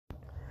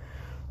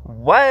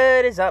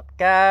What is up,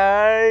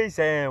 guys,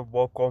 and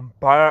welcome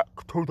back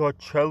to the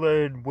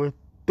Chillin' with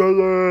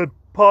Dylan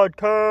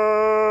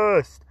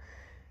podcast.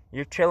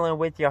 You're chilling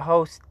with your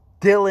host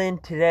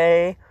Dylan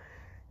today,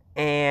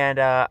 and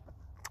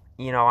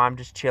I'm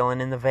just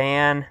chilling in the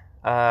van.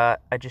 I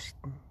just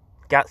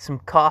got some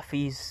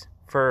coffees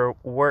for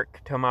work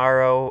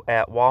tomorrow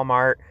at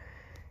Walmart,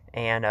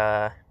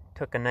 and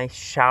took a nice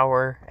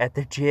shower at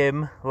the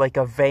gym like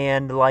a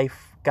van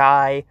life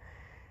guy.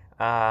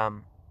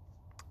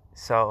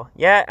 So,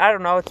 yeah, I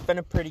don't know. It's been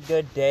a pretty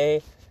good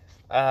day.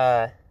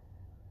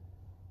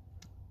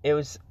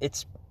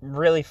 It's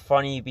really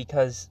funny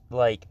because,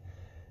 like,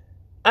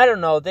 I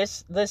don't know,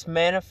 this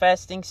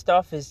manifesting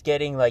stuff is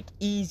getting, like,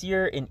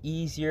 easier and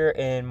easier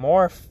and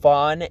more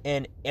fun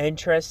and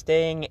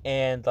interesting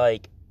and,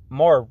 like,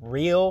 more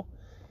real.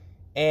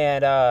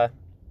 And, I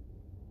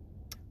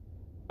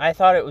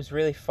thought it was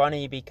really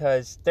funny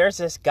because there's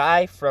this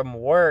guy from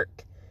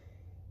work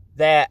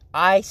that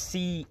I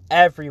see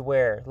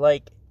everywhere.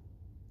 Like,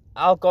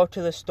 I'll go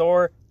to the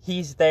store,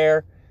 he's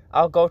there.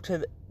 I'll go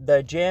to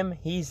the gym,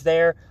 he's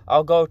there.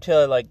 I'll go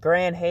to, like,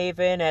 Grand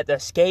Haven at the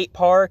skate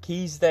park,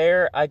 he's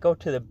there. I go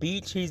to the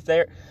beach, he's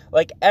there.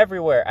 Like,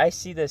 everywhere, I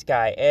see this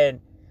guy.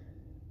 And,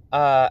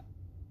 I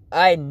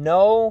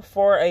know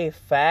for a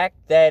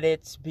fact that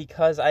it's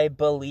because I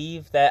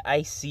believe that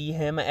I see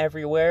him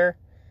everywhere.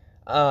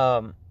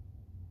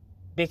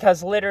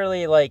 Because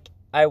literally, like,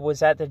 I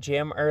was at the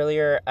gym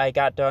earlier, I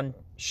got done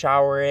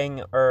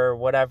showering or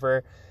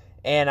whatever,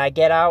 and I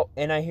get out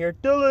and I hear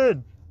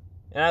Dylan,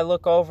 and I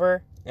look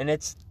over and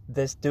it's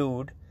this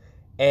dude,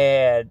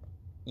 and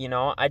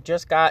I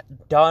just got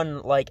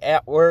done, like,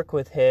 at work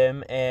with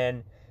him,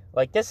 and,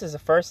 like, this is the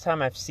first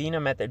time I've seen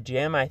him at the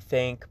gym, I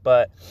think.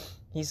 But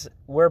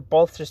we're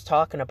both just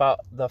talking about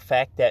the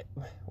fact that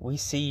we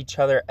see each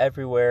other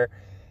everywhere.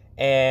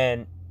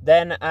 And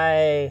then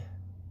I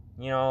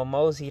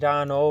moseyed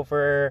on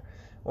over,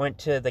 went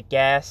to the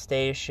gas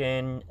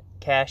station,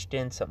 cashed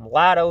in some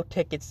lotto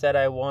tickets that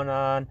I won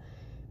on,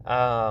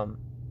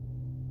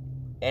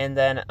 and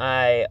then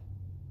I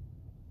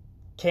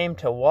came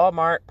to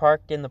Walmart,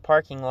 parked in the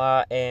parking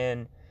lot,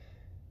 and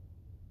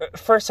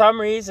for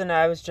some reason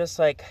I was just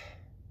like,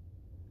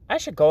 I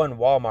should go in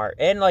Walmart.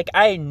 And, like,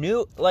 I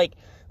knew, like,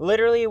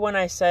 literally when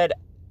I said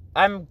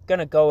I'm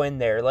gonna go in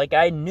there, like,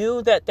 I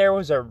knew that there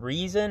was a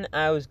reason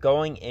I was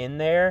going in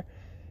there.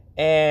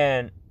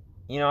 And,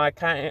 I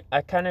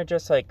kind of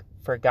just, like,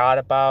 forgot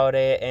about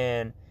it,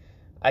 and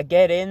I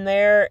get in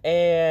there,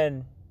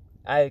 and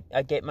I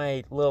get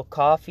my little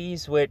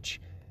coffees, which,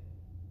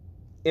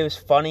 it was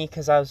funny,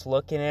 because I was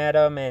looking at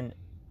them, and,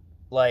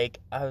 like,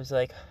 I was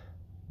like,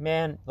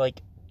 man,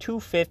 like,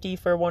 $2.50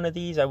 for one of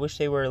these, I wish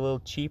they were a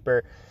little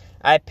cheaper.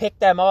 I picked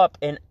them up,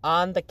 and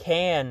on the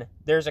can,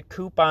 there's a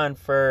coupon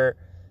for,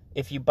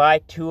 if you buy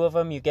two of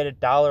them, you get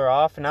 $1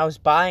 off, and I was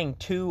buying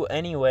two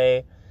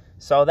anyway.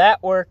 So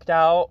that worked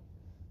out.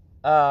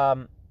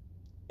 And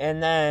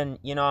then,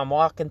 I'm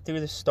walking through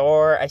the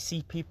store. I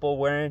see people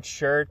wearing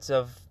shirts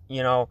of,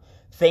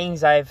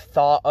 things I've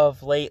thought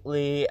of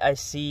lately. I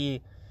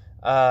see,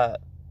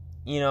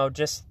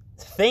 just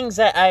things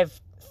that I've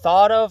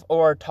thought of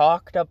or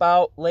talked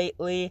about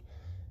lately,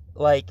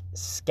 like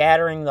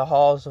scattering the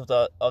halls of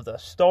the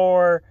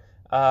store.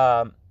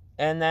 And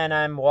then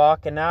I'm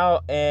walking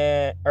out,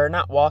 or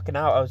not walking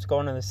out, I was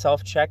going to the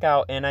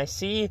self-checkout, and I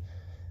see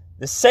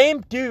the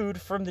same dude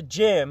from the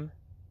gym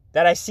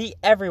that I see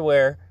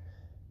everywhere.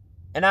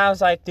 And I was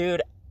like,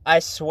 dude, I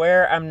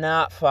swear I'm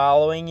not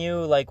following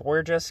you. Like,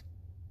 we're just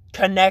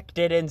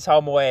connected in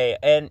some way.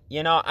 And,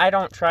 I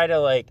don't try to,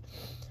 like,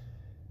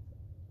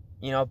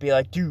 be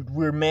like, dude,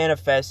 we're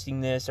manifesting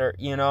this. Or,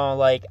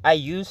 like, I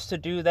used to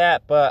do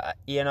that. But,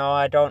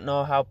 I don't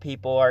know how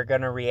people are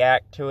going to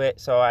react to it.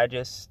 So I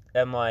just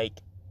am like,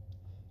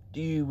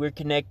 dude, we're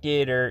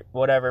connected or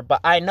whatever.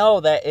 But I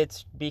know that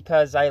it's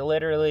because I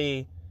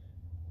literally,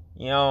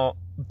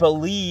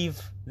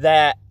 believe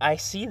that I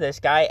see this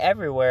guy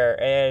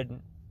everywhere,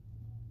 and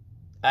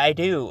I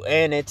do,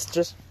 and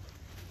it's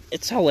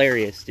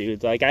hilarious,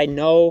 dude. Like, I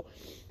know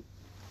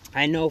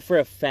for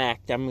a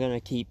fact I'm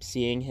gonna keep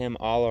seeing him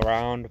all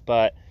around.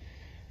 But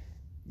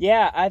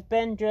yeah, I've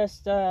been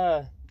just,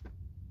 for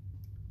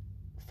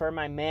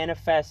my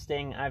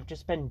manifesting, I've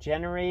just been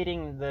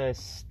generating the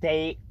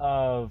state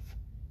of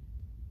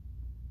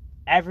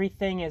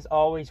everything is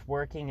always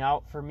working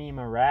out for me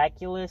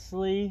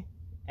miraculously.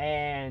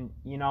 And,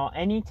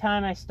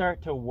 anytime I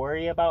start to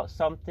worry about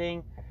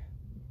something,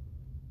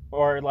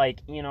 or, like,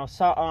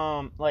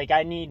 like,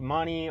 I need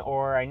money,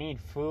 or I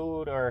need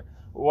food, or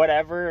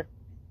whatever,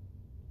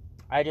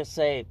 I just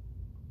say,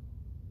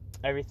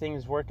 everything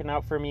is working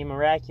out for me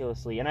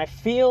miraculously. And I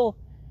feel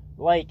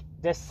like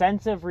the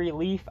sense of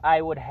relief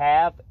I would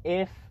have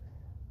if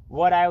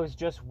what I was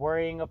just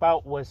worrying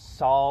about was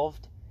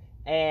solved.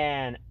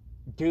 And,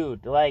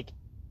 dude, like,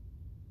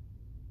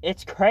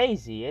 it's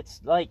crazy.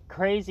 It's, like,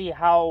 crazy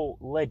how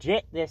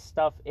legit this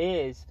stuff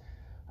is.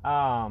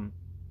 I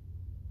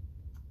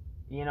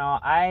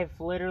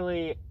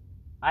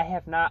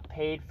have not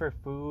paid for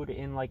food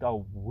in, like, a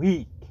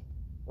week.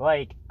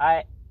 Like,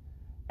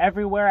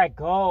 everywhere I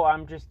go,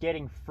 I'm just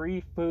getting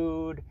free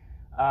food.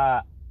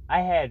 I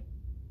had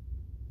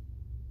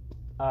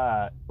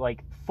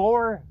like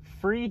 4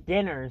 free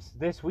dinners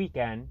this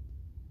weekend,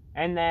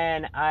 and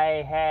then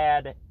I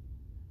had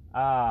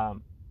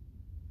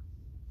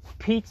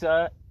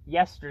pizza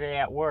yesterday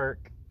at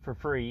work for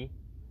free,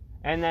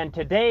 and then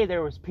today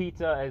there was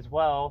pizza as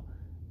well,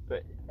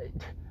 but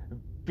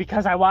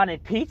because I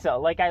wanted pizza.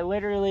 Like, I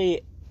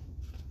literally,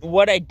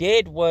 what I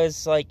did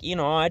was, like,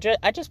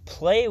 I just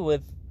play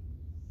with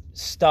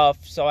stuff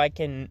so I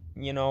can,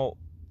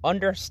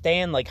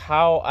 understand, like,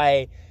 how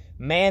I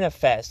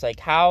manifest, like,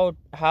 how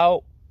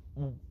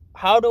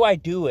do I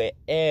do it.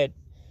 And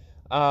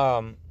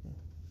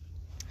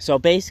so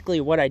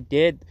basically what I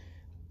did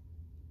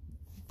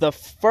the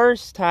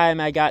first time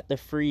I got the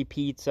free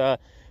pizza,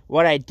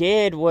 what I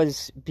did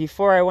was,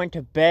 before I went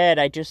to bed,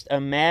 I just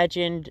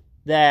imagined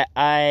that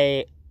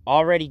I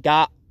already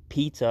got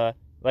pizza.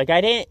 Like,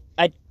 I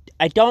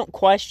don't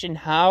question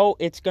how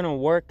it's going to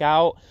work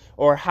out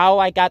or how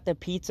I got the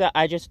pizza.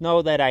 I just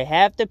know that I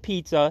have the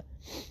pizza,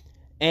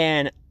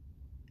 and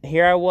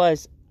here I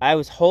was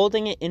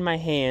holding it in my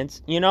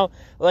hands.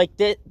 Like,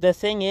 the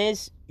thing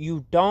is,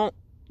 you don't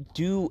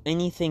do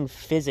anything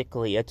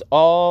physically. It's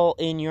all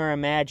in your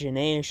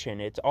imagination.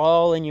 It's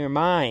all in your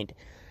mind.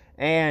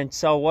 And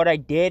so what I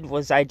did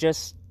was I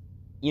just,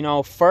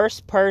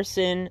 first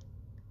person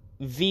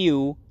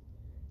view,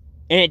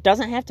 and it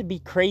doesn't have to be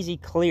crazy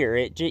clear.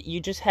 You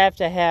just have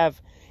to have,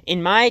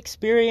 in my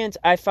experience,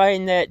 I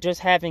find that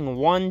just having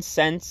one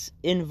sense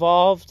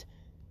involved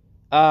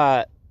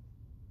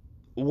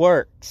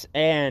works.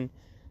 And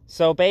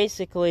so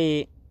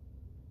basically,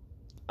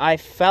 I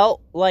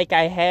felt like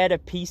I had a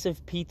piece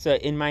of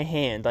pizza in my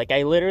hand. Like,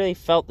 I literally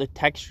felt the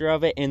texture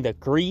of it and the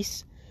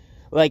grease.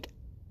 Like,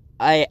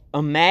 I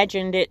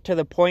imagined it to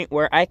the point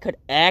where I could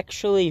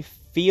actually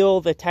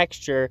feel the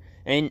texture.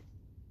 And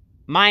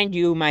mind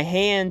you, my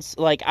hands,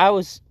 like, I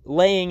was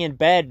laying in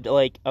bed,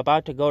 like,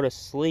 about to go to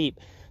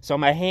sleep. So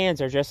my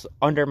hands are just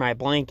under my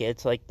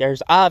blankets. Like,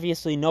 there's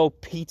obviously no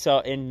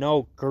pizza and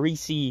no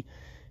greasy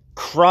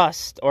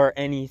crust or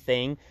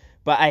anything.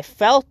 But I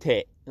felt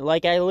it.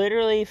 Like, I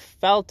literally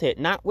felt it.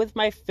 Not with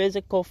my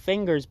physical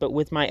fingers, but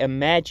with my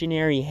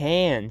imaginary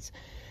hands.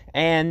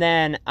 And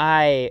then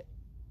I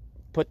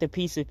put the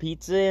piece of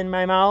pizza in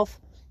my mouth,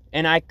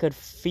 and I could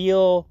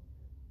feel,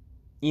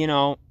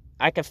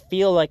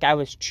 like I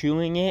was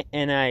chewing it,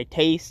 and I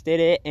tasted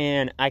it,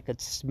 and I could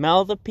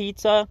smell the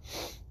pizza,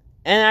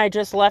 and I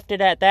just left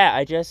it at that.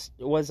 I just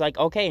was like,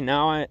 okay,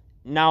 now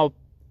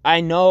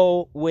I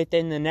know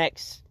within the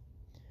next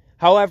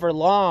however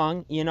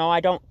long,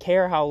 I don't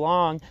care how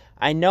long,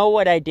 I know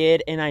what I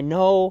did, and I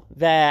know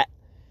that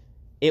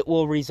it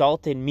will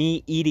result in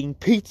me eating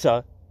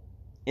pizza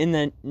in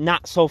the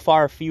not so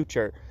far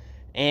future.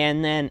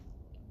 And then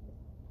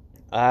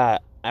I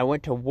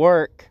went to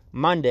work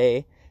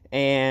Monday,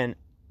 and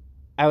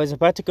I was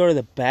about to go to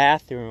the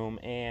bathroom,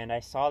 and I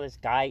saw this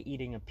guy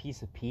eating a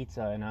piece of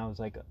pizza, and I was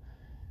like,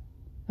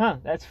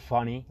 that's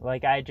funny.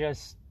 Like, I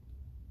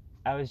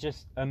was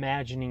just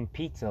imagining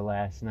pizza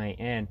last night,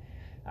 and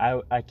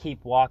I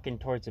keep walking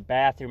towards the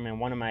bathroom, and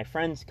one of my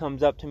friends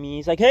comes up to me.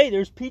 He's like, hey,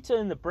 there's pizza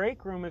in the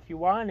break room if you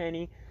want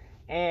any.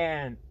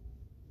 And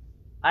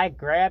I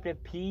grabbed a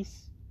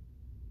piece,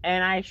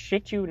 and I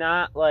shit you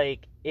not,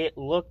 like, it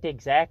looked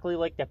exactly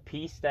like the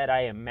piece that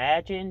I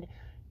imagined,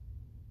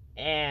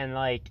 and,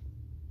 like,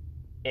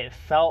 it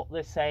felt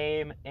the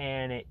same,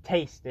 and it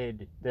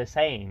tasted the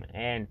same.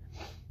 And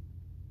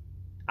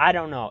I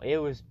don't know, it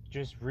was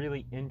just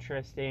really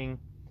interesting.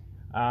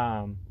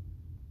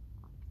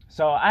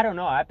 So, I don't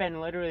know, I've been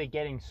literally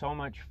getting so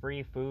much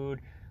free food,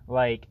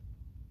 like,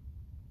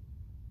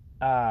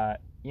 I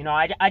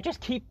just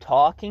keep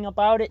talking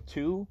about it,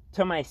 too,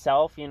 to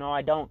myself.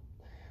 I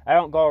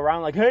don't go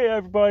around like, hey,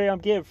 everybody, I'm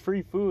getting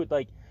free food.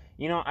 Like,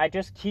 I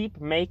just keep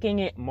making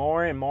it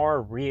more and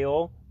more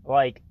real,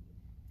 like,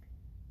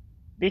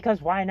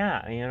 because why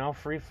not?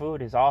 Free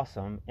food is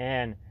awesome.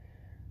 And,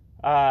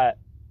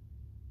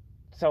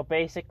 so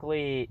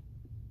basically,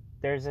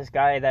 there's this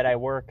guy that I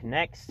work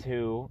next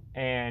to,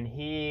 and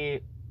he,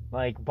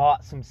 like,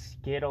 bought some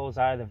Skittles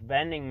out of the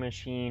vending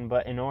machine,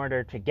 but in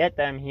order to get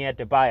them, he had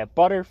to buy a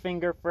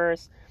Butterfinger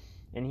first.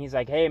 And he's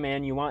like, hey,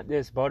 man, you want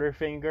this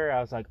Butterfinger? I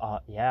was like,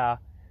 yeah.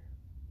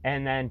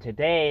 And then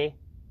today,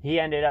 he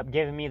ended up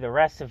giving me the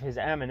rest of his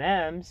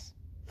M&Ms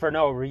for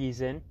no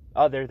reason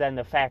other than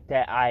the fact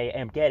that I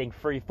am getting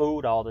free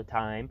food all the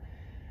time.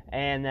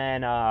 And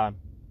then,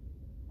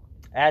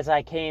 as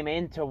I came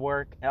into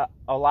work,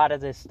 a lot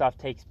of this stuff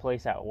takes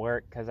place at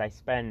work because I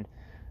spend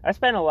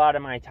a lot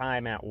of my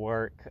time at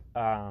work.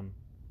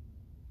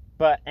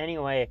 But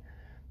anyway,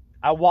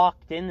 I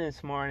walked in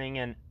this morning,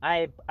 and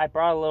I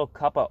brought a little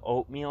cup of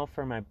oatmeal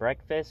for my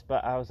breakfast,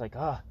 but I was like,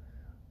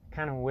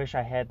 kind of wish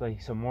I had,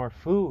 like, some more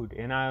food.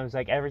 And I was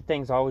like,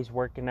 everything's always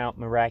working out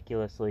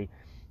miraculously.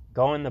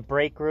 Go in the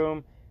break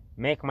room,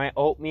 make my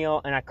oatmeal,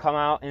 and I come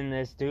out, and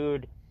this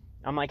dude,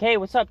 I'm like, hey,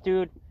 what's up,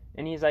 dude?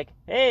 And he's like,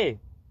 hey,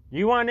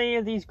 you want any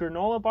of these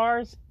granola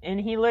bars? And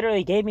he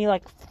literally gave me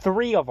like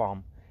 3 of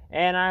them.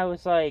 And I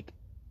was like,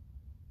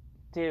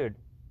 dude,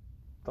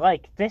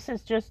 like, this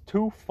is just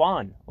too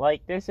fun.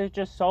 Like, this is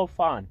just so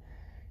fun.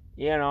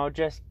 You know,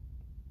 just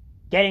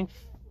getting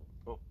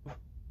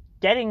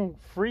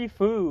free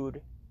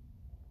food,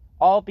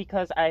 all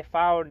because I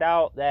found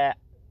out that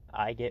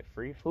I get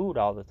free food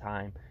all the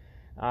time.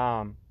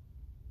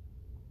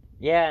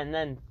 Yeah, and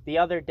then the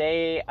other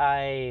day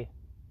I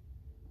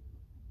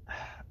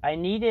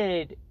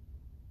needed,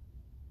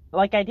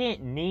 like, I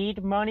didn't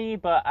need money,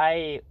 but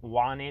I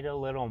wanted a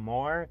little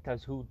more,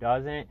 because who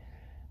doesn't?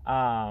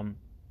 I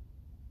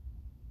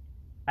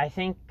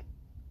think,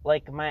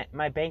 like,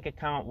 my bank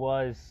account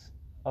was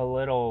a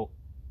little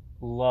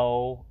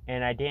low,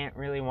 and I didn't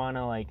really want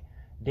to, like,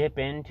 dip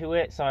into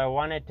it, so I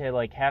wanted to,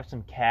 like, have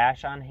some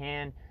cash on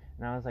hand,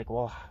 and I was like,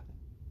 well,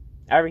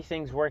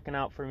 everything's working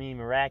out for me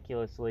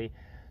miraculously,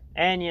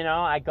 and, you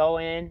know, I go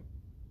in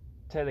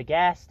to the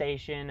gas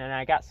station, and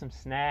I got some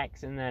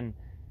snacks, and then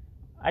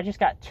I just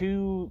got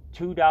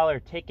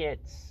 $2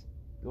 tickets,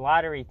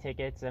 lottery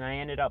tickets, and I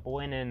ended up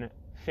winning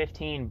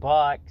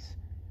 $15,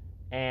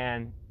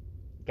 and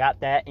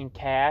got that in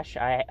cash.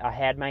 I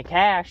had my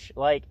cash.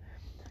 Like,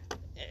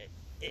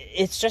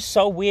 it's just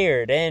so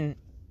weird, and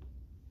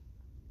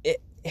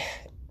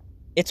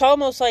it's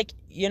almost like,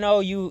 you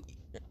know,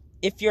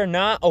 if you're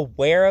not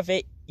aware of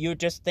it, you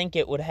just think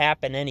it would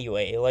happen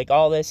anyway. Like,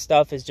 all this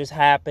stuff is just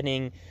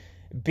happening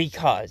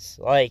because,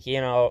 like,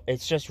 you know,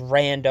 it's just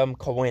random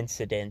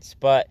coincidence.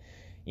 But,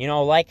 you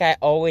know, like I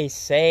always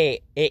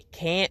say, it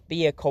can't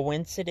be a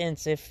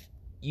coincidence if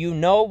you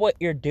know what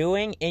you're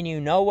doing and you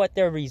know what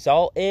the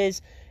result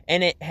is,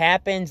 and it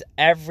happens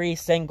every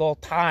single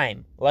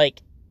time.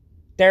 Like,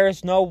 there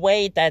is no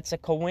way that's a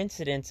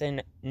coincidence,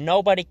 and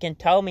nobody can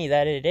tell me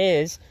that it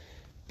is,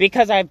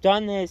 because I've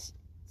done this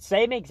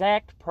same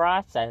exact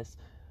process,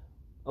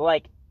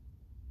 like,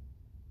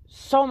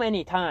 so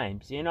many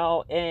times, you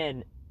know,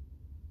 and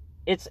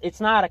it's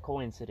not a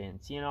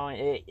coincidence, you know.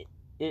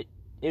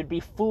 It'd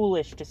be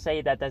foolish to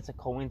say that that's a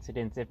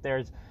coincidence if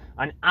there's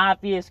an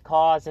obvious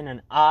cause and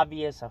an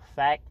obvious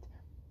effect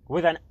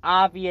with an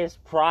obvious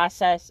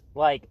process.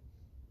 Like,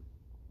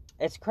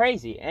 it's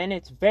crazy, and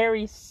it's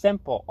very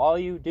simple. All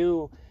you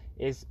do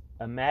is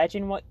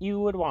imagine what you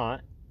would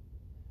want,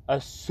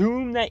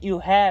 assume that you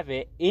have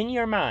it in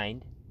your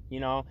mind, you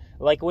know,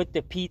 like with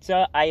the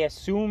pizza, I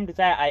assumed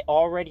that I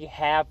already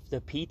have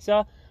the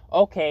pizza.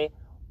 Okay,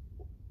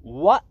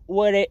 what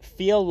would it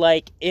feel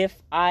like if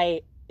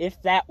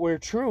that were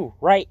true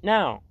right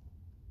now?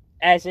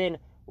 As in,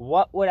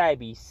 what would I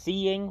be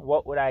seeing?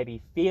 What would I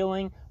be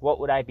feeling? What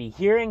would I be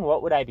hearing?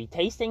 What would I be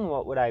tasting?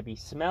 What would I be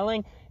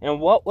smelling?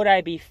 And what would I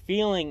be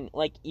feeling,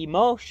 like,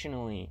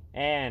 emotionally?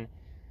 And,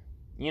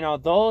 you know,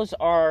 those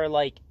are,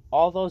 like,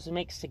 all those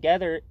mixed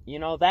together, you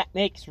know, that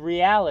makes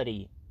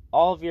reality.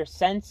 All of your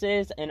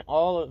senses and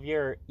all of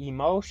your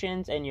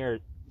emotions and your,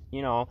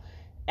 you know,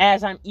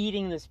 as I'm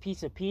eating this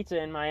piece of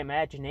pizza in my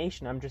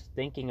imagination, I'm just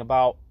thinking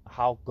about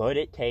how good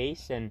it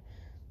tastes and,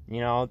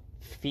 you know,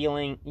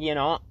 feeling, you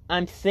know,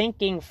 I'm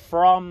thinking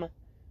from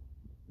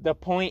the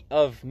point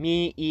of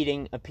me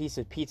eating a piece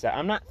of pizza.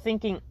 I'm not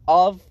thinking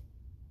of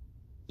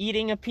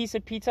eating a piece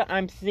of pizza.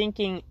 I'm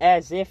thinking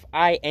as if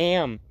I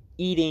am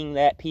eating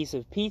that piece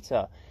of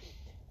pizza.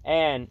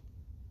 And,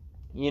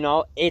 you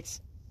know,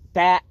 it's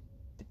that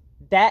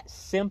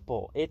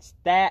simple. It's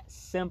that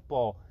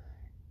simple.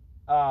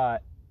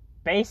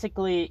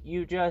 Basically,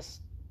 you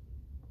just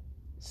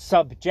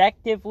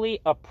subjectively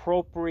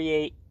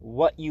appropriate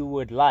what you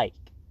would like.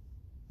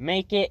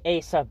 Make it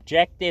a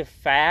subjective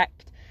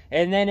fact,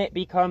 and then it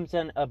becomes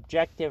an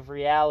objective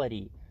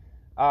reality.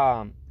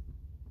 And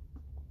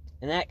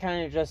that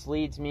kind of just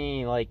leads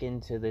me, like,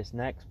 into this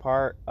next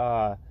part.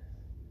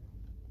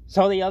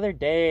 So the other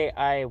day,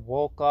 I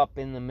woke up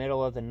in the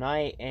middle of the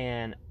night,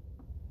 and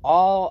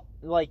I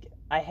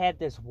had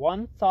this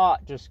one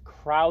thought just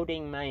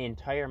crowding my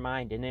entire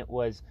mind, and it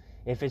was,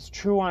 if it's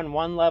true on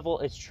one level,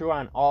 it's true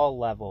on all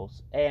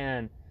levels.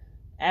 And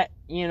at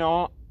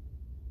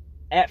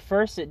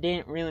first it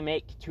didn't really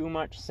make too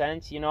much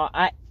sense. You know,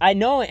 I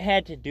know it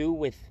had to do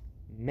with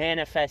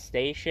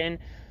manifestation,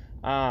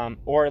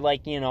 or,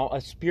 like, you know, a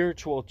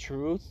spiritual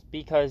truth,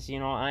 because, you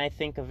know, I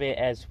think of it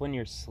as when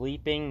you're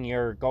sleeping,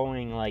 you're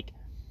going, like,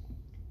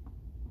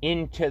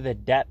 into the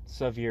depths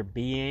of your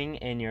being,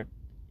 and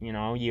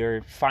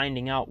you're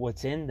finding out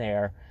what's in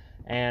there.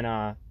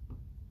 And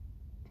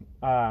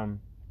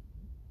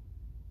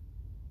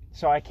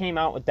so I came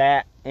out with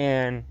that,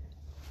 and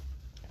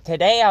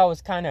today I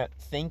was kind of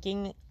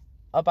thinking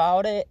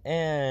about it,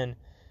 and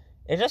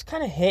it just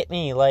kind of hit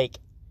me, like,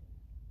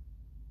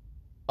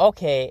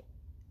 okay,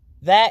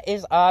 that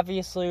is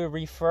obviously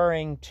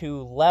referring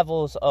to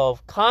levels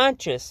of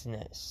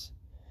consciousness.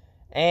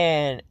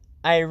 And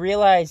I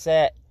realize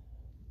that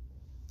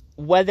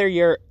whether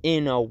you're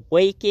in a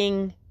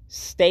waking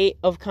state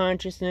of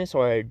consciousness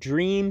or a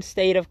dream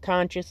state of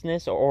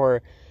consciousness,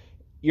 or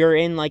you're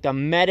in, like, a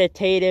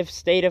meditative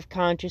state of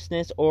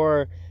consciousness,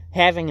 or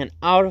having an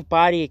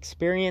out-of-body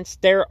experience,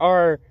 there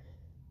are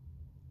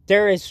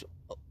there's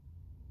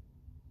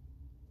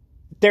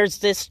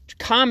this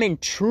common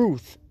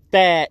truth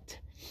that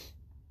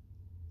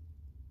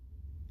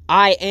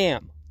I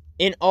am.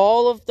 In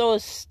all of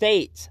those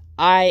states,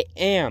 I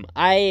am.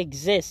 I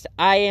exist.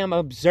 I am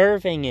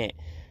observing it.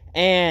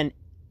 And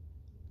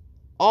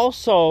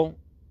also,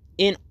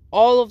 in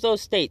all of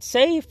those states,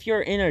 say if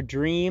you're in a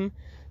dream,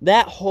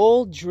 that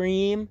whole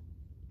dream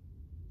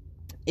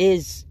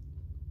is,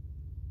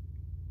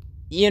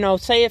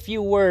 say if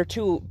you were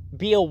to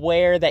be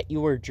aware that you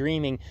were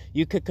dreaming,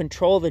 you could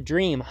control the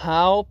dream.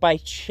 How? By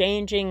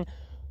changing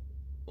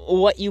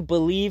what you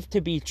believe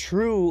to be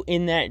true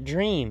in that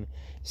dream.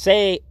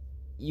 Say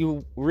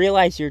you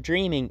realize you're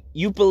dreaming,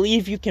 you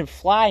believe you can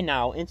fly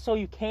now, and so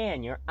you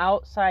can. Your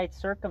outside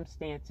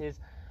circumstances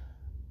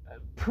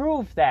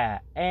prove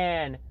that.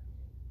 And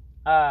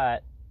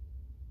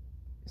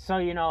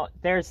so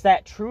there's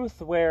that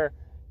truth where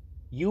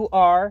you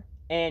are,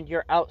 and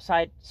your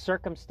outside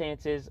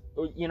circumstances,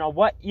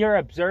 what you're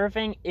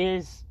observing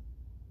is,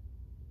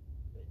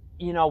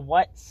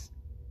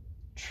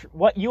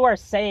 what you are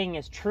saying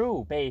is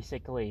true,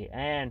 basically.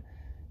 And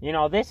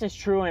this is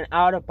true in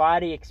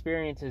out-of-body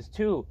experiences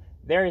too.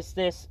 There's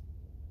this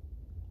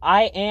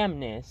I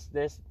amness,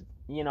 this,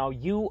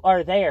 you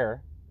are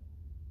there,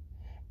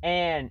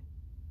 and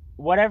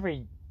whatever,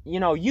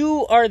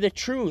 you are the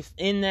truth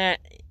in that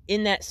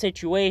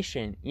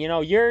situation.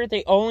 You're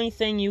the only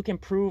thing you can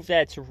prove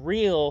that's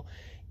real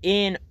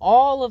in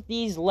all of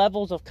these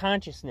levels of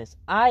consciousness.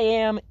 I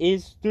am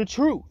is the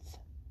truth.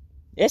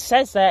 It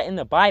says that in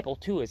the Bible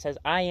too. It says,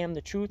 I am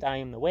the truth, I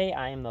am the way,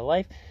 I am the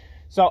life.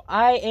 So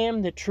I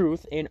am the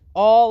truth in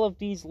all of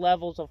these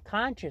levels of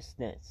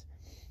consciousness.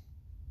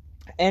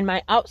 And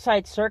my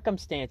outside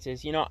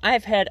circumstances,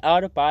 I've had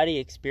out-of-body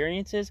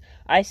experiences.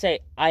 I say,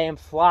 I am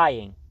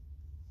flying.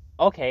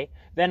 Okay,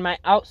 then my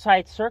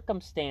outside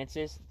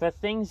circumstances, the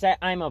things that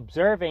I'm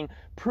observing,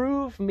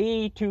 prove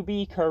me to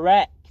be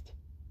correct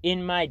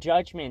in my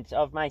judgments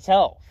of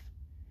myself.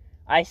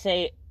 I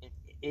say,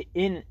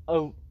 in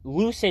a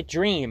lucid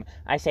dream,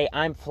 I say,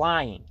 I'm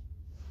flying.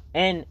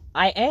 And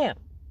I am.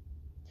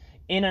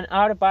 In an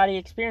out-of-body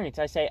experience,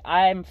 I say,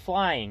 I'm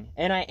flying,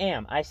 and I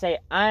am. I say,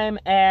 I'm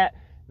at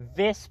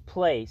this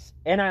place,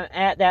 and I'm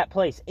at that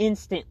place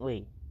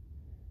instantly.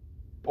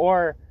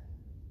 Or,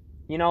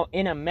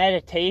 in a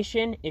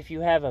meditation, if you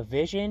have a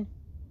vision,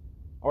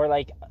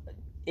 or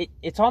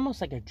it's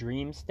almost like a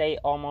dream state,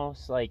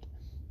 almost like,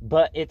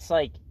 but it's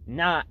like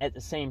not at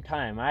the same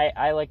time.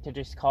 I like to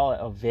just call it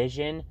a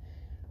vision,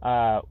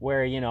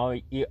 where,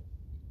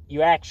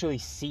 you actually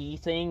see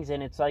things,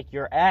 and it's like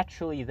you're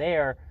actually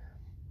there.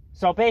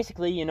 So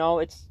basically,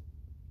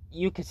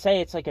 you could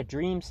say it's like a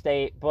dream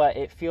state, but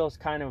it feels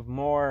kind of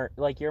more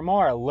like you're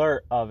more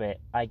alert of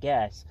it, I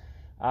guess.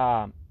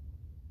 But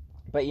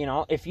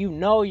if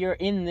you're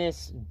in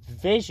this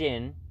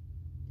vision,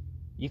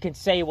 you can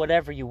say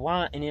whatever you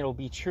want and it'll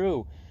be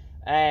true.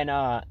 And,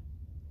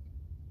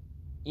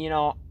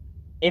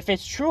 if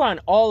it's true on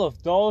all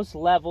of those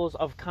levels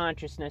of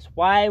consciousness,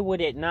 why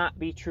would it not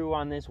be true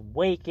on this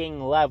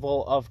waking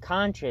level of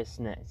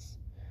consciousness?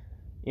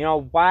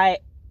 Why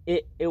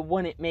it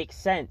wouldn't make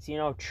sense.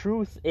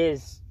 Truth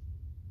is,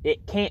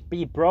 it can't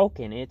be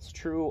broken. It's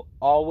true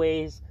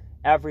always,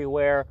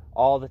 everywhere,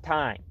 all the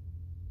time.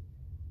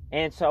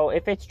 And so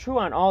if it's true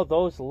on all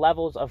those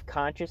levels of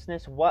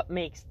consciousness, what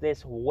makes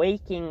this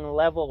waking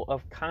level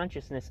of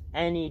consciousness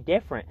any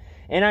different?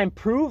 And I'm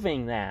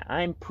proving that.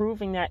 I'm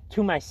proving that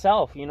to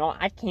myself.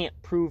 I can't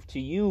prove to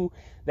you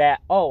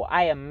that,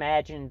 I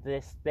imagined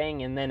this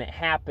thing and then it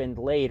happened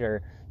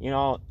later.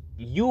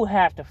 You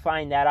have to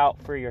find that out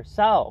for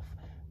yourself.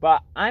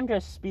 But I'm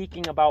just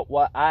speaking about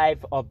what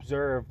I've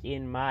observed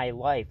in my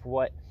life,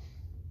 what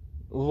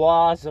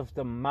laws of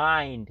the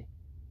mind,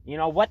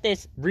 what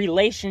this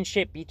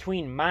relationship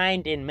between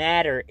mind and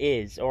matter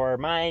is, or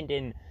mind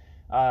and,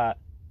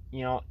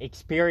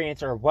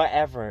 experience, or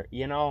whatever,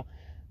 and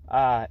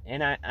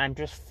I'm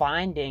just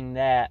finding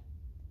that,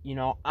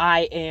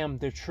 I am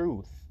the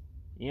truth.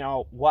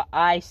 What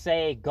I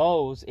say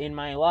goes in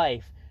my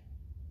life,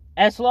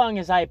 as long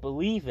as I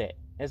believe it.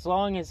 As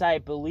long as I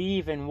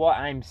believe in what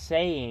I'm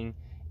saying,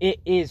 it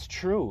is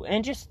true.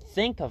 And just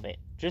think of it.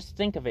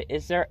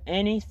 Is there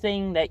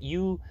anything that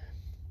you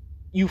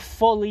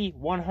fully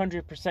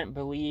 100%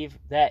 believe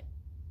that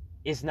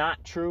is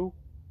not true?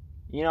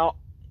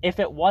 If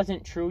it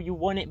wasn't true, you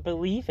wouldn't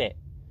believe it.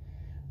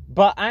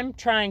 But I'm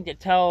trying to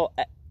tell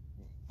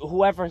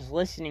whoever's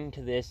listening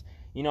to this,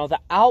 the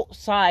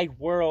outside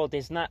world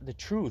is not the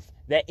truth.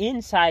 The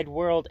inside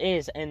world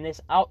is, and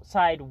this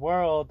outside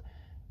world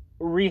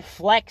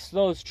reflects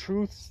those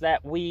truths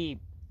that we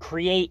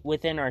create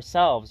within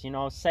ourselves.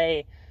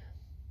 Say,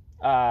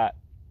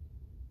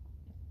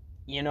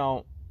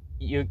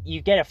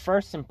 you get a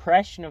first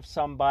impression of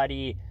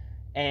somebody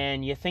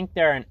and you think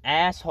they're an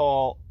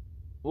asshole.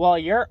 Well,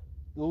 you're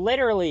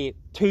literally,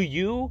 to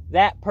you,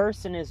 that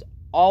person is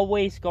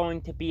always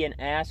going to be an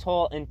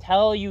asshole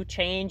until you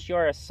change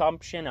your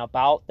assumption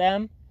about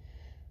them.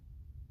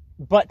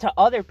 but to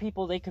other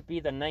people, they could be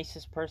the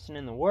nicest person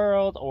in the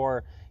world,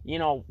 or,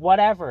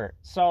 whatever.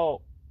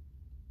 So,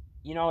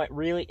 it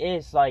really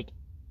is like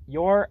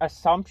your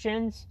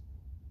assumptions,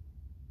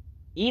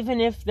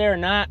 even if they're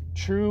not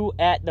true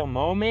at the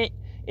moment,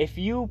 if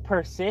you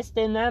persist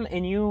in them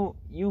and you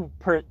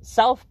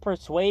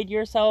self-persuade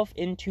yourself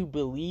into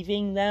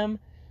believing them,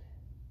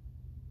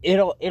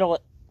 it'll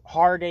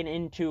harden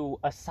into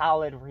a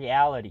solid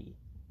reality.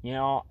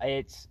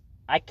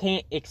 I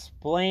can't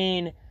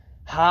explain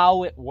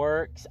how it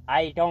works.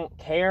 I don't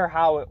care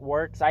how it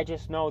works. I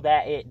just know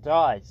that it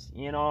does,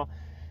 and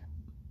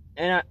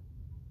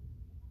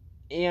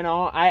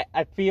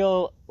I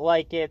feel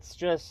like it's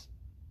just,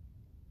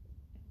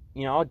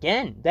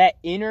 again, that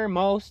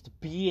innermost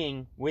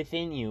being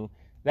within you,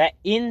 that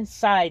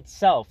inside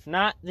self,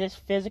 not this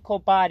physical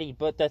body,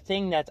 but the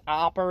thing that's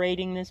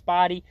operating this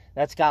body,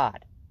 that's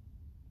God.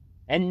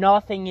 And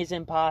nothing is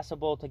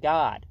impossible to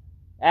God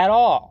at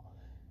all.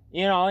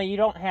 You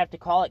don't have to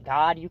call it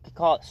God. You could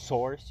call it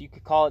Source. You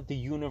could call it the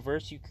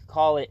universe. You could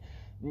call it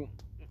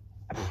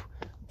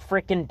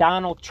frickin'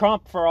 Donald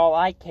Trump for all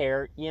I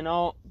care,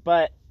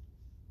 But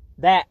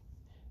that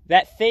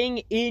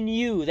thing in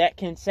you that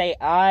can say,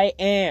 I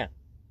am,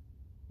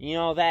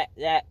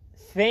 that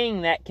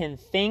thing that can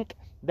think,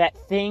 that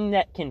thing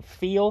that can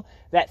feel,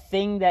 that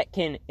thing that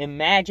can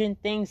imagine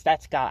things,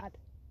 that's God.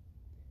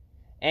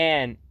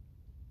 And,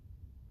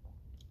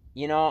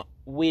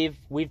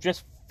 we've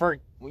just,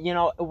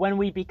 when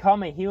we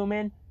become a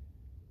human,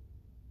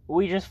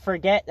 we just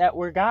forget that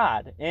we're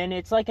God. And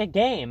it's like a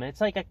game.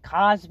 It's like a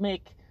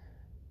cosmic,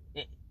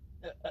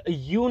 a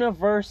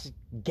universe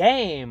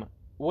game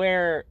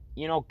where,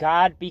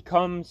 God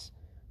becomes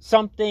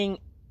something,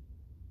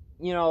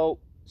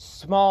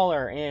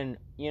 smaller and,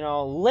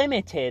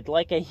 limited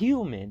like a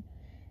human.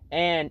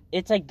 And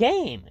it's a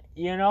game,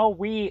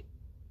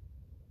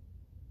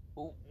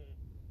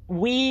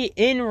 we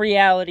in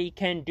reality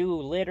can do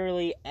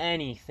literally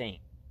anything.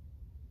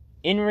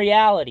 In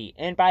reality,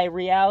 and by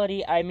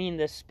reality, I mean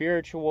the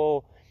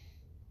spiritual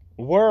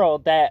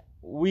world that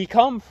we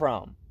come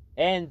from,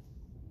 and,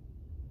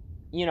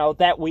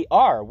 that we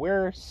are.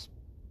 We're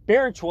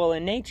spiritual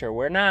in nature.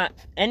 We're not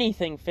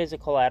anything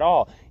physical at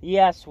all.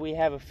 Yes, we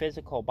have a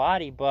physical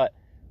body, but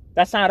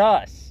that's not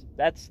us.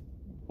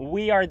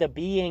 We are the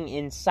being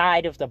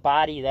inside of the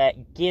body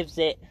that gives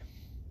it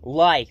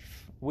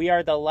life. We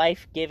are the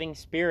life-giving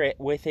spirit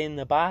within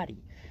the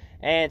body.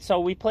 And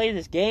so we play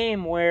this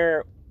game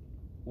where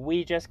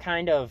we just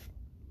kind of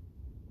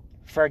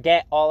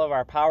forget all of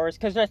our powers.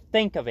 Because just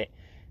think of it.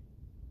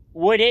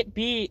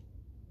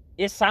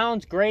 It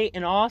sounds great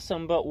and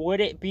awesome, but would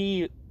it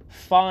be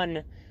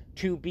fun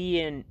to be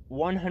in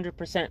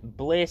 100%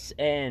 bliss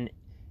and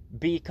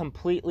be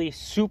completely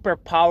super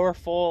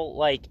powerful,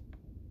 like,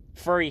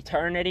 for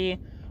eternity?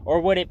 Or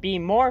would it be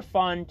more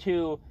fun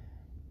to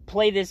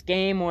play this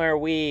game where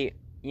we,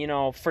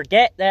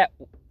 forget that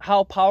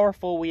how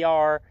powerful we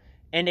are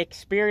and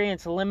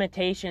experience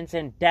limitations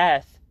and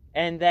death,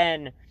 and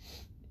then,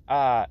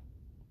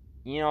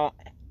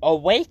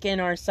 awaken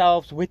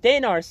ourselves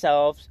within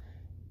ourselves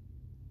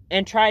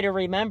and try to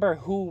remember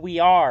who we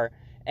are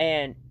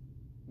and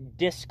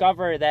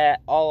discover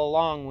that all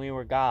along we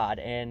were God,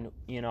 and,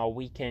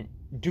 we can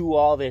do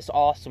all this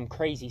awesome,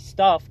 crazy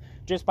stuff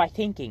just by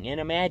thinking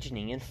and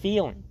imagining and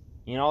feeling.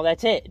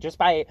 That's it. Just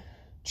by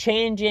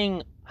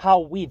changing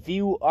how we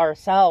view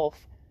ourselves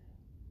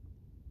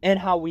and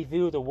how we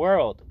view the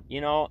world,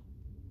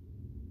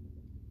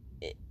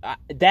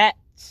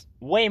 that's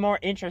way more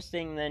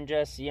interesting than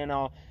just,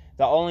 the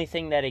only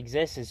thing that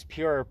exists is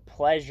pure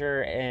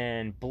pleasure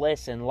and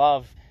bliss and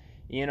love,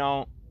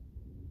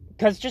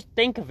 because just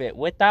think of it,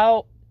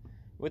 without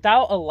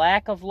a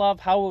lack of love,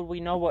 how would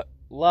we know what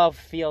love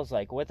feels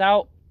like?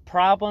 Without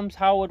problems,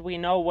 how would we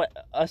know what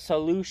a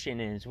solution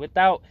is?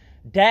 Without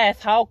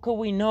death, how could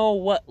we know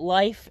what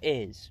life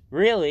is,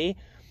 really?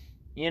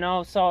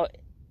 So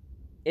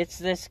it's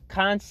this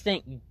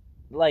constant,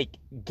 like,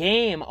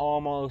 game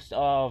almost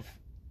of,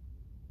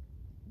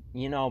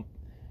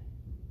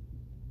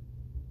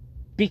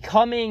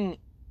 becoming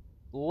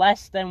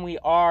less than we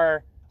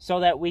are so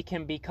that we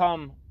can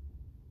become,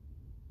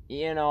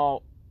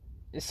 so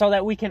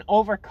that we can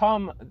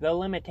overcome the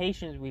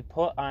limitations we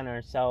put on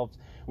ourselves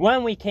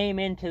when we came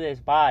into this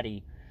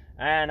body.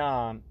 And,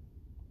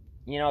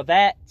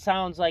 that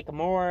sounds like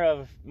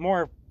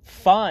more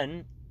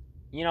fun.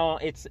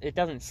 It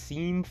doesn't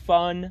seem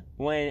fun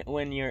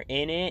when you're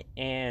in it,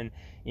 and,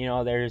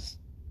 there's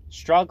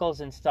struggles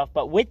and stuff.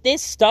 But with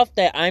this stuff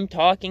that I'm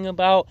talking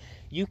about,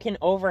 you can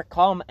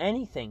overcome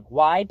anything.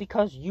 Why?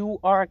 Because you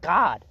are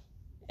God.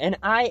 And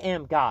I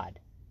am God.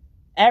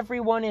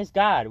 Everyone is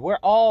God. We're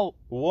all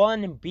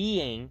one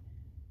being,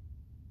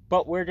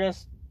 but we're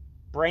just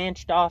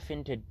branched off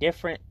into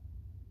different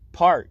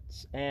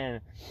parts. And,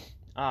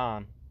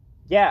 I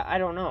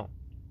don't know.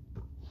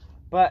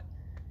 But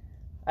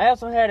I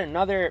also had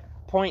another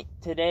point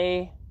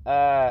today.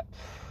 Let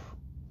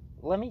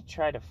me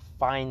try to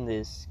find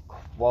this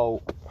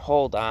quote.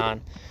 Hold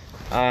on.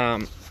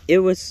 It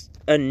was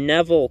a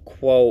Neville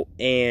quote,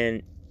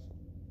 and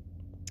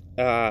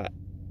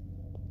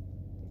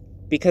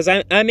because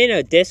I'm in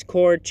a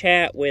Discord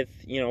chat with,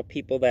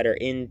 people that are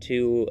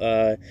into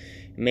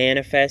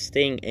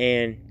manifesting,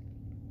 and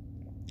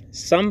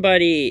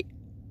somebody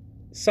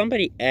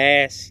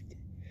asked,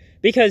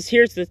 because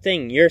here's the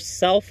thing, your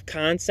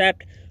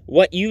self-concept,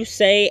 what you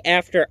say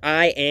after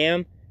I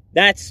am,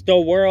 that's the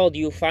world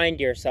you find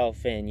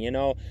yourself in,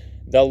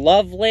 The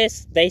love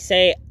list, they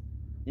say,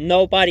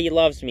 nobody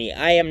loves me.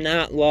 I am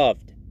not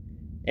loved.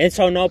 And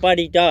so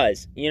nobody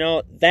does.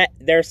 That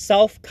their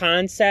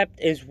self-concept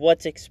is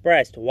what's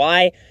expressed.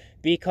 Why?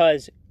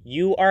 Because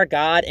you are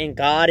God and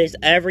God is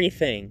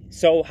everything.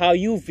 So how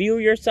you view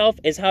yourself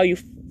is how you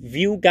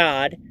view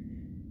God.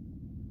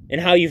 And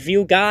how you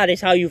view God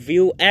is how you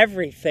view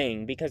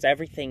everything, because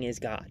everything is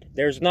God.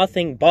 There's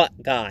nothing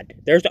but God.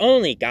 There's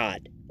only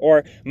God,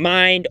 or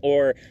mind,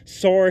 or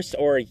source,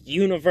 or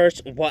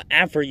universe,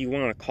 whatever you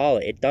want to call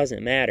it. It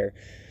doesn't matter.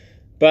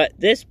 But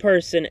this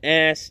person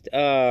asked,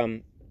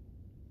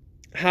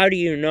 how do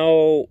you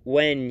know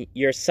when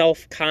your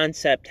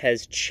self-concept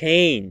has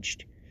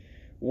changed?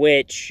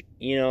 Which,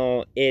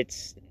 it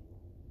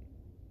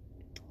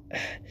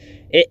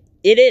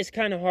is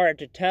kind of hard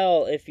to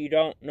tell if you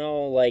don't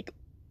know,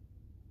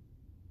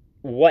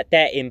 what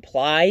that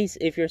implies,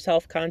 if your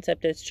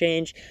self-concept has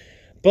changed.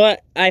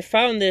 But I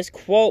found this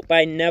quote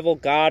by Neville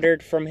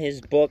Goddard from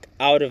his book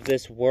Out of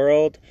This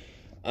World.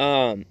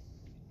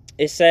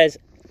 It says,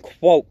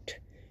 quote,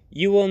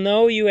 "You will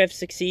know you have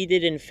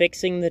succeeded in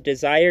fixing the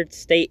desired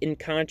state in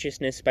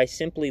consciousness by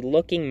simply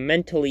looking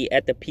mentally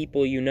at the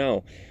people you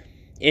know.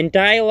 In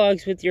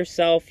dialogues with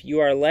yourself, you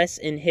are less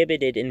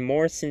inhibited and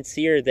more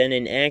sincere than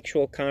in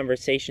actual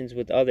conversations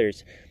with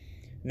others.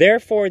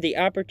 Therefore, the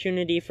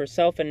opportunity for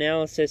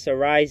self-analysis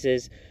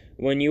arises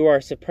when you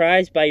are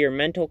surprised by your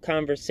mental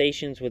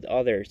conversations with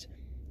others.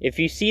 If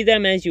you see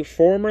them as you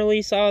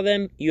formerly saw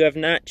them, you have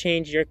not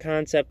changed your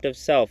concept of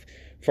self.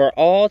 For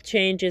all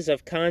changes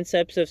of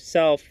concepts of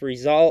self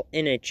result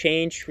in a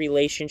changed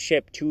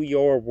relationship to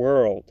your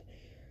world."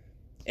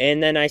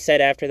 And then I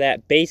said after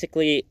that,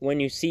 basically, when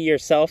you see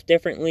yourself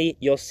differently,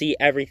 you'll see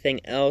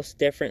everything else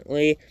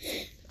differently.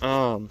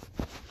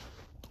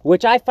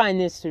 Which I find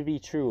this to be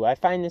true. I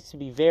find this to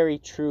be very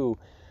true.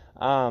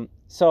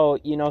 So,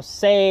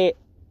 say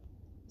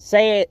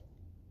if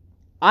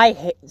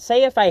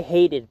I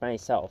hated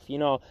myself,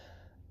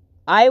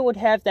 I would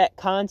have that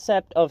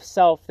concept of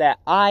self that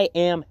I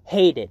am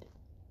hated.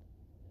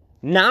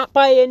 Not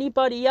by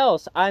anybody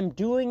else. I'm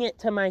doing it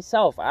to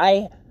myself.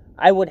 I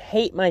would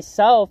hate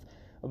myself,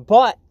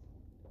 but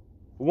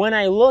when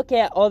I look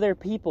at other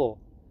people,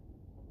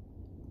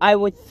 I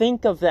would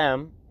think of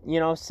them,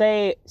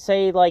 say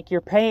like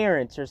your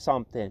parents or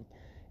something.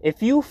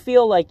 If you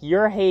feel like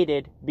you're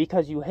hated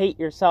because you hate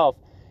yourself,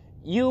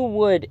 you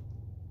would,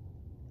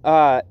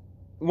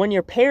 when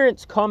your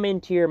parents come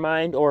into your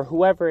mind, or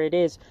whoever it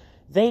is,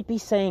 they'd be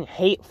saying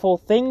hateful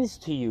things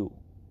to you.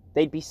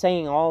 They'd be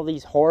saying all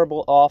these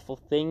horrible, awful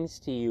things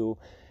to you.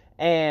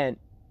 And,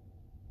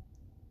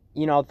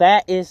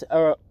 that is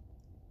an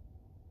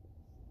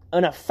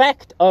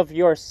effect of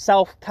your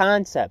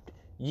self-concept.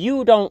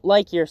 You don't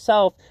like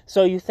yourself,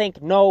 so you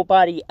think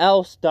nobody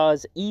else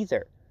does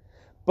either.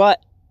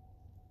 But,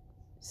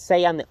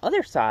 say on the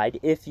other side,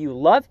 if you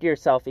loved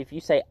yourself, if you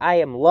say, I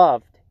am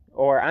loved,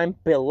 or I'm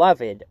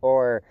beloved,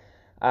 or,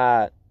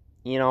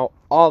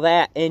 all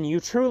that, and you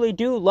truly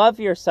do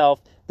love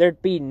yourself,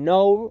 there'd be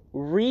no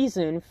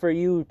reason for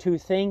you to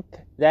think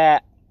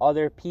that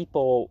other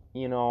people,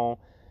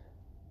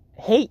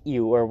 hate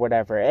you or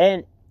whatever.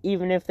 And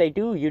even if they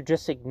do, you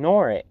just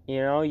ignore it.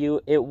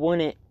 You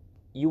wouldn't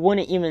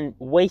even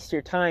waste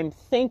your time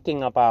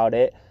thinking about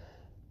it,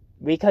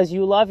 because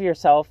you love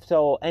yourself.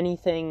 So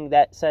anything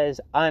that says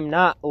I'm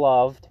not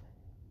loved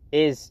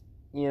is,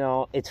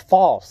 it's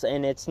false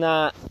and it's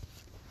not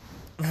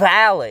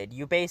valid.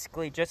 You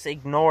basically just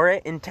ignore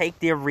it and take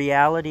the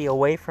reality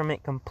away from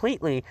it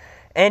completely.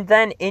 And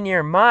then in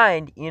your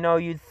mind,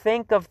 you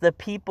think of the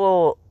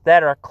people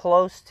that are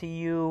close to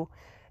you,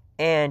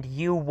 and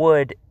you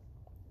would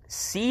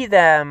see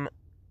them,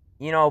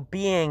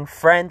 being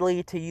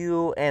friendly to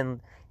you,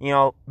 and,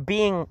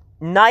 being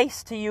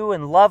nice to you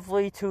and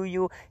lovely to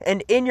you.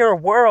 And in your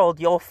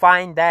world, you'll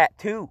find that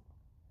too.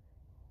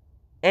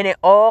 And it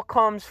all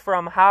comes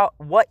from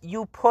what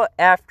you put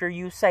after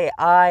you say,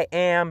 I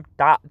am ...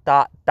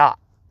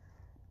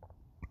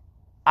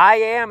 I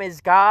am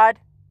is God,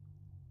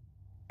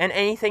 and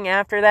anything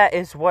after that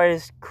is what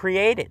is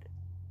created.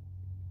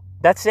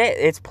 That's it.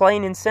 It's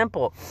plain and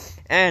simple.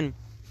 And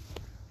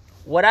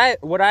what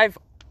I've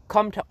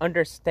come to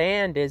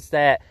understand is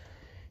that,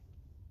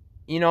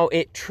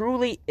 it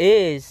truly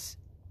is,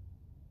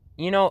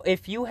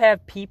 if you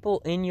have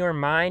people in your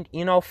mind,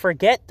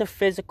 forget the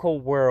physical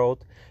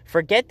world,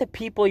 forget the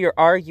people you're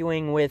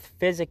arguing with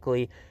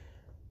physically.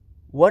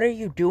 What are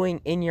you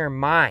doing in your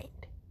mind?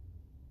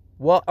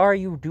 What are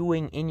you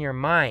doing in your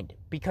mind?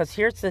 Because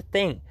here's the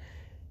thing.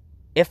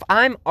 If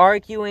I'm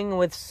arguing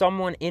with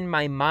someone in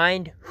my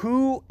mind,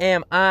 who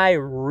am I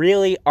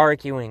really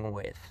arguing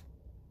with?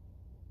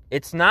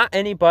 It's not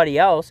anybody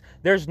else.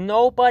 There's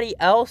nobody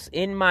else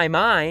in my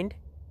mind.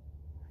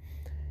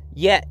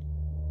 Yet,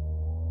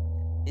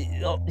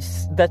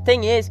 the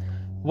thing is,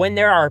 when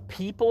there are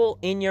people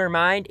in your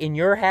mind and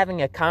you're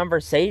having a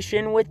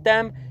conversation with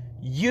them,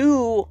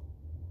 you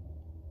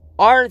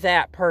are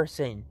that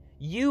person.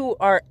 You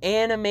are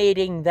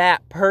animating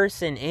that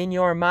person in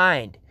your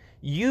mind.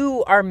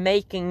 You are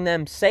making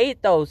them say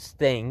those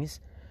things.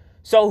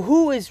 So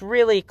who is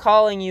really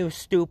calling you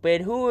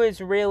stupid? Who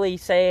is really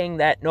saying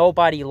that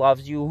nobody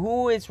loves you?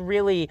 Who is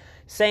really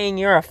saying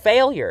you're a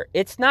failure?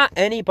 It's not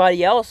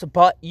anybody else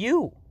but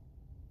you.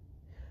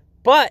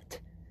 But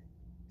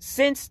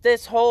since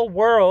this whole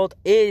world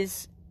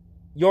is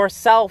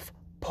yourself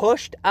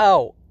pushed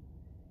out,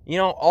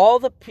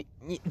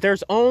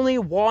 there's only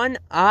one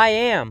I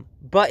am,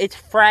 but it's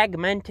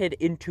fragmented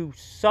into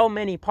so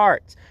many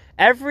parts.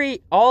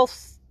 All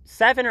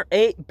 7 or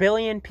 8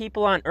 billion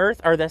people on Earth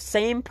are the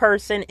same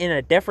person in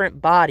a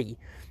different body,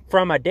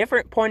 from a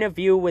different point of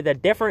view with a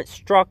different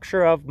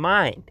structure of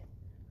mind.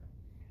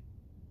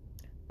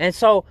 And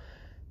so,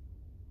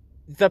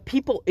 the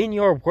people in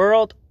your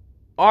world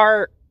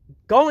are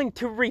going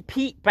to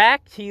repeat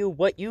back to you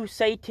what you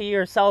say to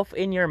yourself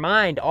in your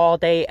mind all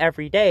day,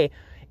 every day,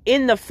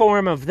 in the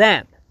form of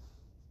them.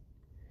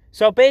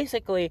 So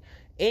basically,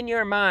 in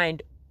your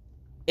mind,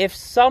 if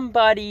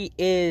somebody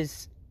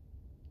is,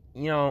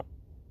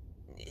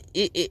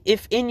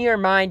 if in your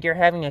mind you're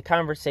having a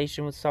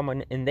conversation with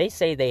someone and they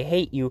say they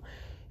hate you,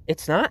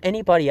 it's not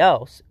anybody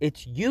else,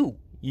 it's you.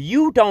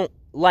 You don't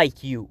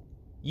like you.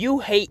 You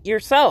hate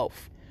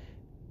yourself.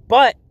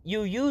 But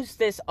you use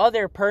this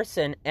other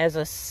person as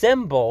a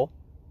symbol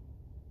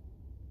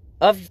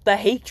of the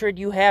hatred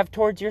you have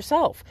towards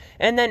yourself.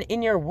 And then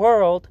in your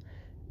world,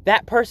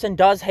 that person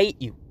does hate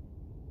you.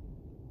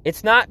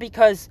 It's not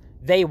because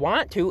they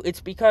want to, it's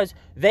because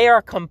they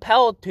are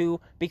compelled to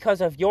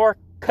because of your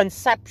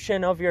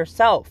conception of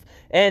yourself.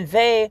 And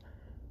they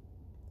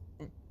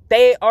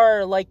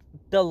are like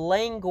the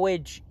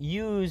language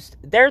used.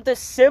 They're the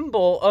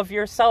symbol of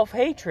your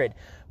self-hatred.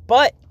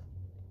 But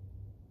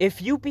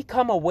if you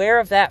become aware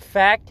of that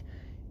fact,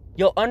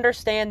 you'll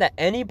understand that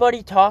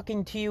anybody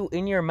talking to you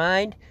in your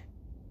mind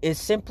is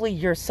simply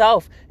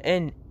yourself.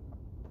 And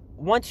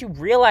once you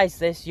realize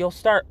this, you'll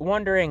start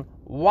wondering,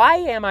 why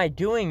am I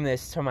doing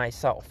this to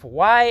myself?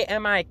 Why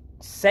am I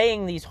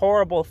saying these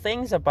horrible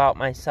things about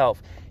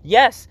myself?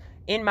 Yes,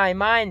 in my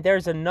mind,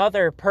 there's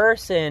another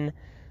person,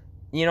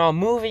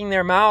 moving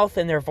their mouth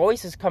and their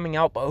voice is coming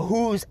out, but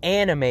who's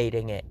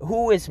animating it?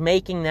 Who is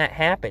making that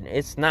happen?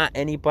 It's not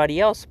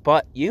anybody else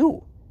but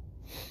you.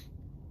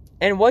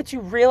 And once you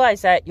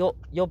realize that,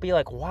 you'll be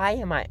like,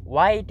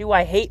 why do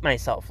I hate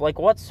myself? Like,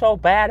 what's so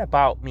bad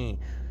about me?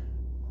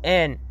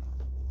 And,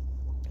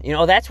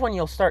 that's when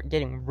you'll start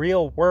getting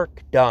real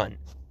work done.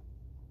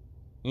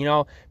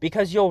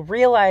 Because you'll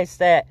realize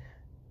that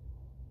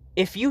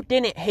if you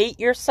didn't hate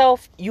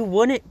yourself, you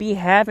wouldn't be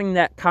having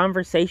that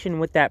conversation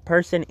with that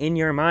person in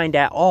your mind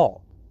at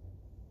all.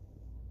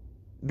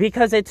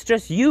 Because it's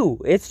just you.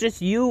 It's just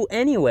you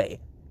anyway.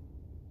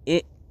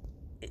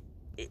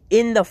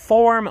 In the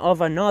form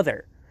of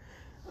another.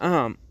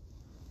 And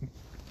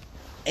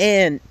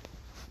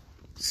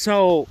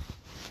so,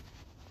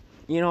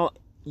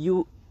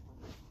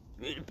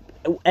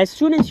 as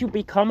soon as you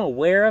become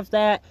aware of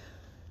that,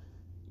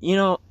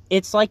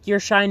 it's like you're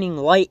shining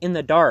light in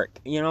the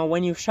dark.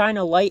 When you shine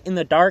a light in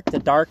the dark, the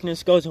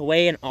darkness goes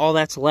away and all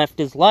that's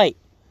left is light.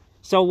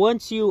 So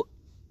once you,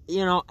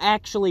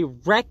 actually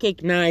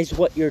recognize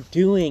what you're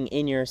doing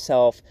in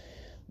yourself,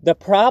 the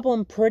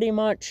problem pretty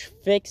much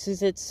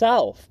fixes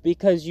itself,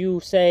 because you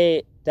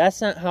say,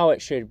 that's not how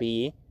it should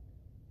be.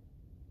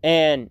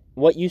 And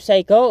what you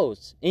say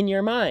goes in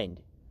your mind.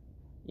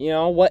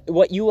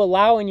 What you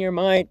allow in your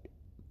mind,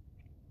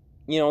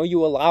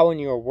 you allow in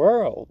your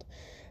world.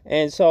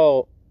 And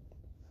so,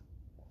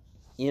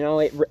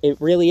 it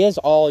really is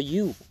all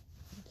you.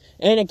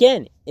 And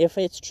again, if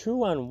it's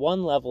true on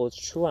one level,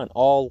 it's true on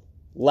all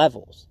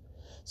levels.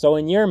 So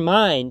in your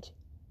mind,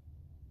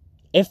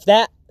 if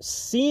that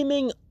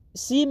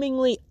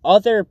seemingly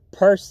other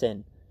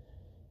person,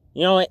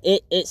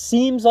 it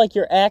seems like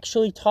you're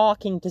actually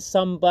talking to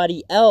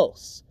somebody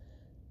else,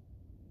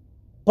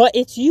 but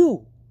it's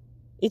you.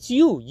 It's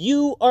you.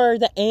 You are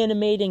the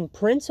animating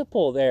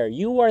principle there.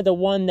 You are the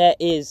one that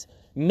is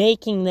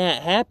making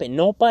that happen.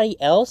 Nobody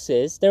else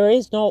is. There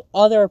is no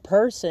other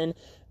person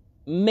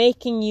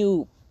making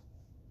you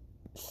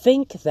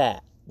think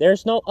that.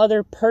 There's no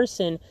other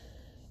person,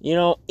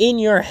 in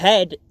your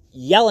head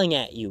yelling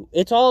at you.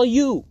 It's all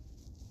you.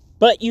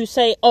 But you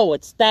say, oh,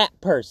 it's that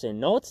person.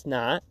 No, it's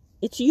not.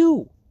 It's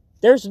you.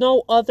 There's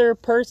no other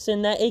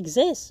person that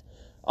exists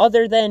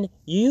other than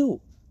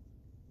you.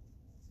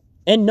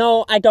 And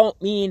no, I don't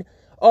mean,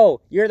 oh,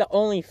 you're the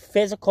only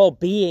physical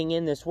being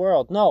in this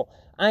world. No,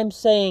 I'm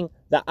saying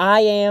that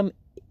I am,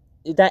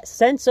 that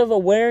sense of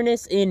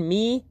awareness in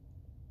me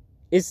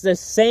is the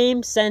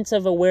same sense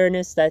of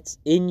awareness that's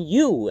in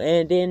you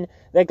and in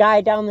the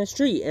guy down the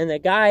street and the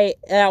guy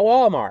at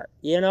Walmart,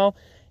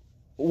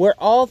 We're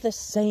all the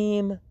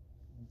same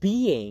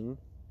being,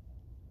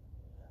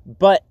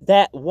 but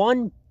that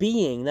one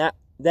being,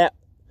 that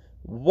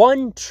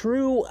one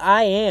true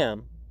I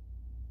am,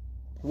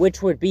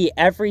 which would be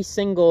every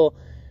single,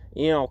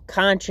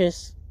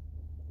 conscious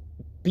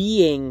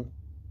being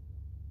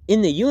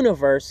in the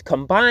universe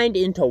combined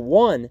into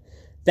one,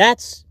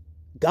 that's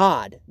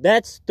God.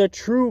 That's the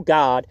true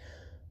God,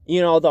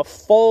 the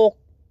full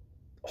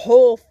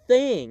whole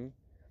thing.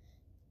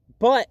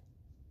 But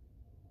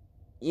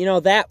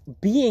that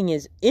being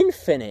is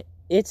infinite.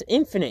 It's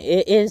infinite.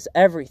 It is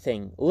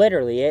everything.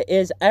 Literally, it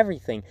is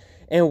everything.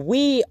 And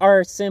we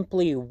are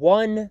simply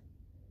one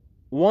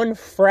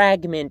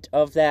fragment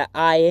of that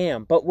I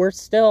am. But we're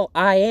still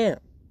I am.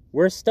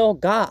 We're still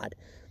God.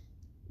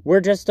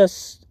 We're just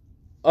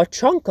a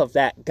chunk of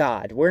that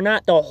God. We're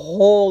not the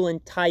whole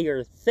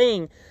entire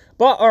thing,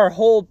 but our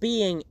whole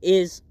being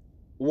is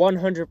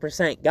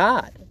 100%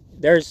 God.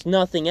 There's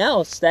nothing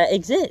else that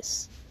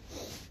exists.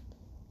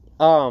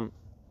 And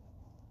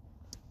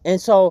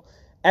so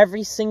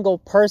every single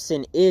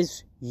person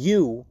is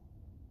you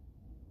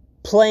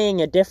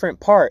playing a different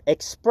part,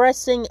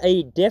 expressing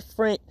a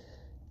different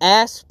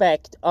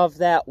aspect of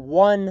that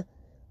one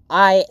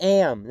I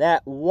am,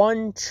 that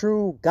one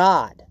true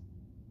God.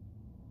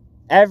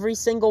 Every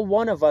single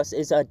one of us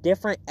is a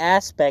different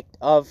aspect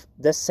of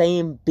the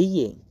same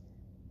being.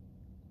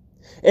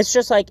 It's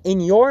just like in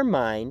your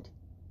mind,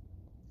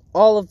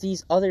 all of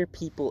these other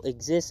people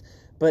exist,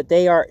 but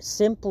they are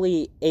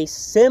simply a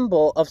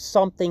symbol of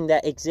something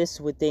that exists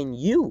within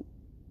you.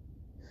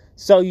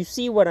 So you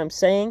see what I'm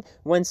saying?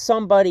 When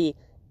somebody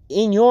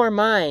in your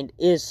mind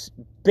is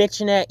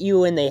bitching at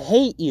you and they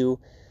hate you,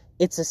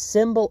 it's a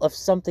symbol of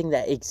something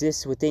that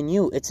exists within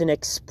you. It's an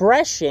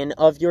expression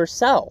of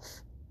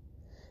yourself.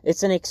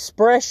 It's an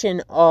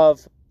expression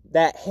of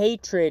that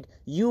hatred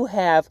you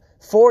have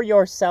for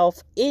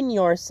yourself, in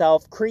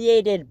yourself,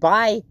 created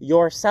by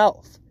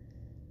yourself.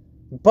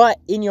 But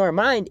in your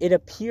mind, it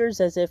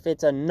appears as if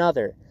it's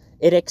another.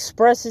 It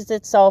expresses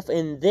itself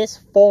in this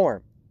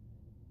form.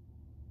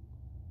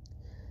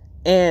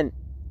 And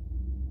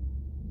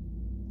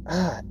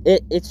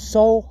it's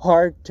so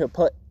hard to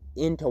put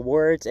into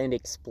words and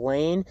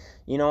explain.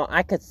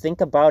 I could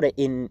think about it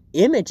in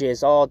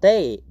images all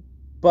day,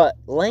 but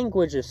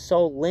language is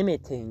so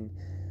limiting.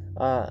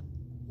 It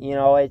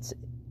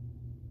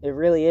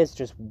really is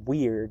just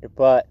weird.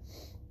 But,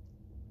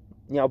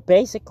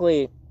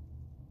 basically,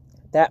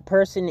 that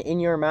person in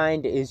your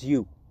mind is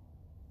you.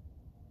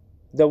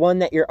 The one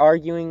that you're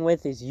arguing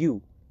with is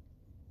you.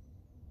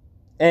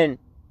 And,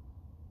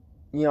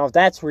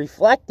 that's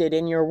reflected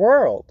in your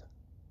world.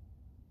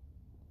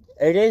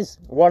 It is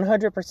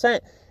 100%.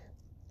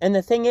 And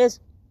the thing is,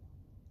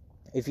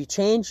 if you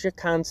changed your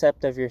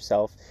concept of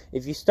yourself,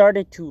 if you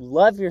started to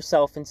love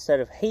yourself instead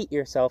of hate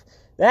yourself,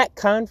 that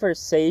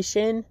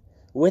conversation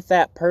with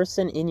that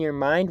person in your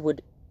mind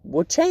would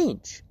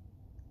change.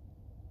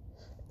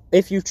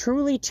 If you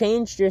truly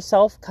changed your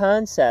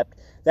self-concept,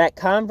 that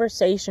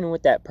conversation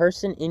with that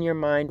person in your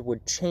mind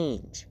would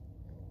change.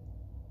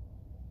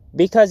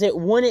 Because it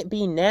wouldn't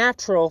be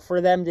natural for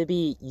them to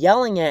be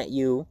yelling at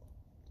you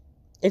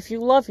if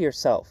you love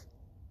yourself.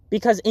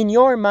 Because in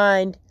your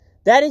mind,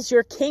 that is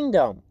your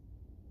kingdom.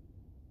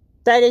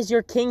 That is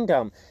your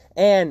kingdom.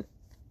 And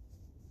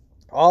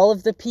all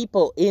of the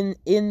people in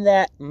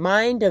that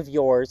mind of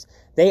yours,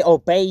 they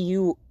obey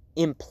you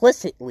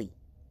implicitly.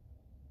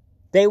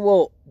 They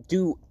will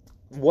do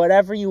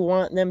whatever you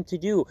want them to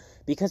do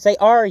because they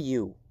are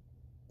you.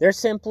 They're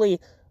simply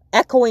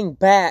echoing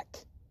back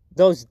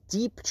those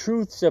deep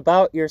truths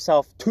about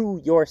yourself to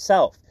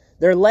yourself.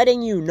 They're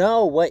letting you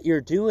know what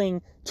you're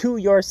doing to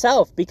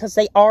yourself because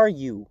they are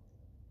you.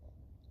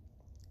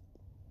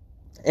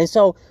 And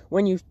so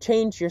when you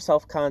change your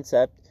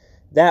self-concept,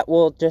 that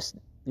will just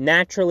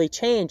naturally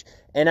change.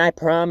 And I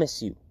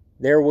promise you,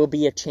 there will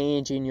be a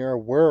change in your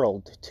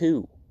world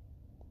too.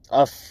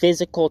 A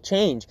physical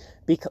change.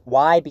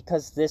 Why?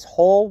 Because this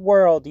whole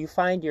world you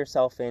find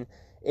yourself in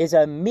is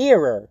a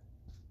mirror.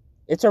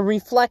 It's a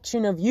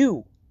reflection of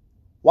you.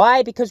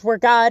 Why? Because we're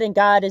God and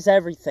God is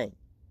everything.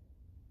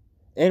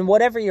 And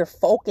whatever you're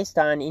focused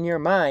on in your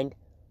mind,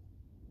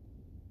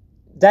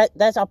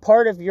 that's a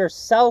part of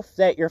yourself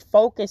that you're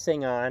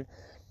focusing on.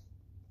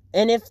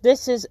 And if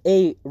this is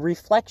a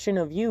reflection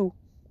of you,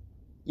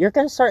 you're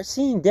going to start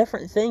seeing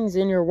different things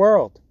in your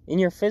world, in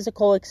your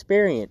physical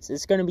experience.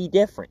 It's going to be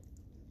different.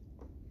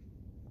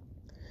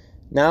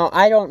 Now,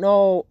 I don't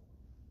know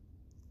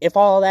if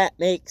all that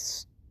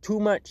makes too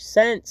much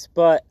sense,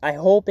 but I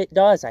hope it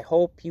does. I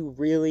hope you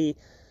really,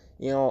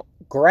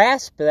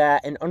 grasp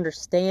that and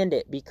understand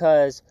it,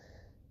 because,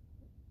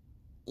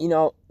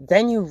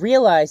 then you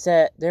realize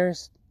that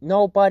there's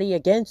nobody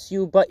against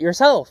you but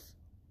yourself.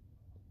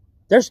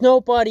 There's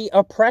nobody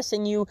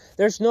oppressing you.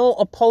 There's no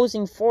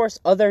opposing force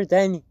other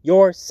than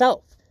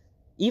yourself.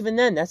 Even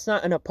then, that's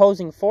not an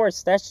opposing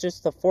force. That's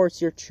just the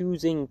force you're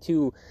choosing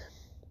to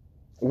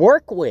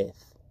work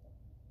with.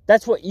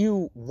 That's what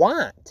you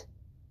want.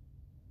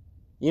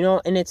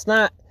 And it's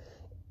not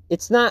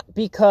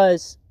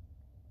because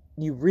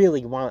you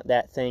really want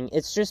that thing.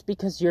 It's just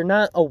because you're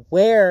not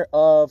aware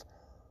of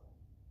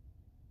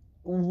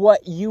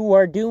what you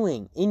are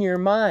doing in your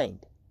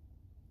mind.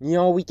 You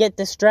know, we get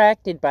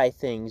distracted by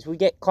things. We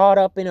get caught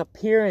up in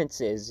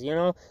appearances, you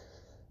know.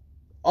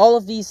 All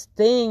of these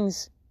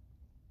things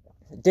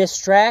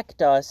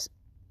distract us,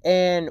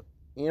 and,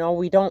 you know,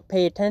 we don't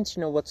pay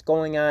attention to what's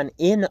going on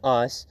in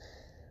us.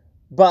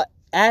 But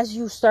as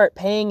you start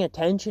paying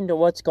attention to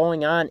what's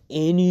going on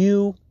in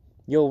you,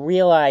 you'll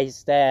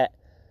realize that,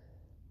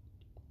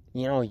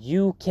 you know,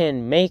 you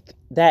can make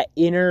that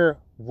inner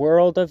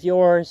world of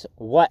yours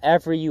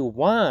whatever you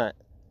want,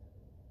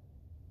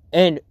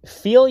 and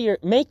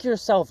make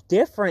yourself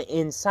different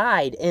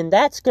inside, and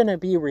that's going to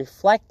be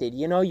reflected.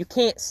 You know, you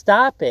can't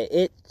stop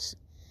it.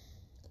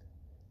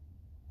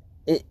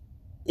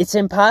 It's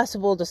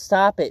impossible to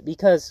stop it.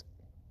 Because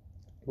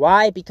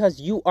why? Because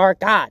you are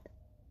God.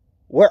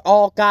 We're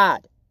all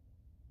God.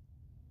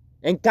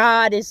 And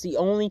God is the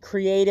only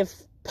creative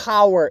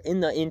power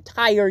in the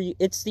entire,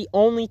 it's the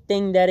only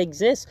thing that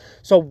exists.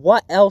 So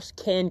what else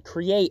can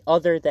create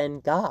other than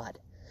God?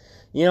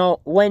 You know,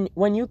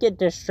 when you get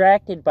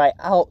distracted by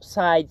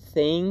outside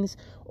things,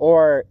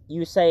 or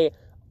you say,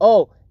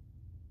 oh,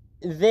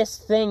 this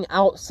thing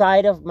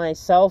outside of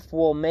myself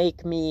will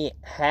make me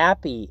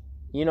happy,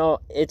 you know,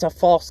 it's a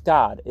false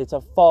god. It's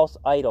a false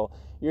idol.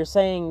 You're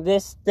saying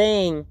this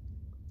thing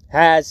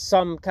has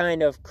some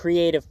kind of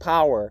creative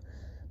power,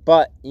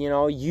 but, you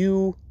know,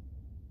 you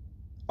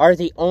are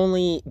the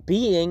only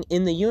being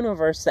in the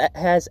universe that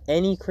has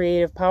any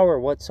creative power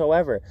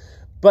whatsoever.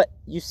 But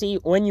you see,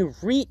 when you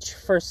reach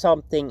for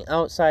something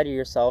outside of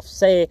yourself,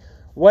 say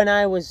when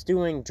I was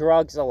doing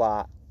drugs a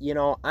lot, you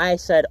know, I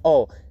said,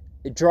 oh,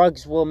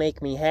 drugs will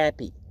make me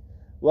happy.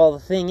 Well, the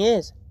thing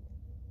is,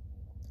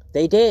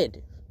 they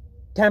did,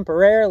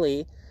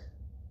 temporarily,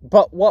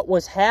 but what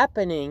was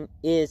happening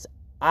is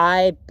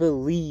I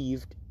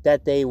believed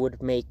that they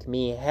would make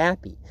me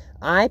happy.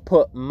 I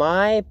put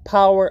my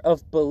power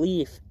of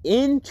belief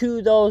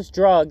into those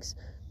drugs.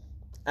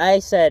 I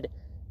said,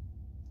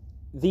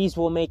 these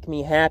will make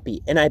me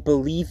happy, and I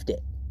believed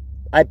it.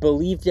 I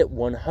believed it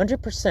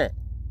 100%.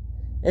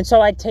 And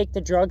so I'd take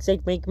the drugs,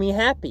 they'd make me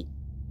happy.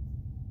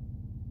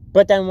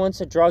 But then once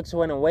the drugs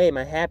went away,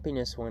 my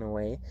happiness went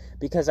away,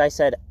 because I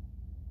said,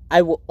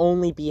 I will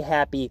only be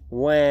happy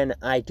when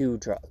I do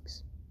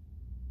drugs.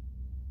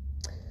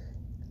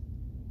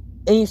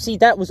 And you see,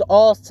 that was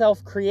all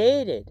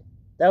self-created.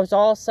 That was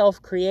all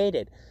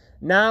self-created.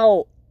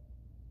 Now,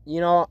 you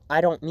know,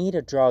 I don't need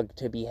a drug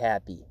to be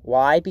happy.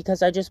 Why?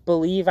 Because I just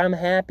believe I'm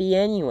happy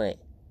anyway.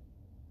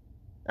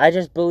 I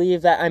just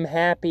believe that I'm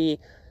happy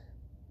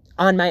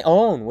on my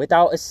own,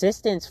 without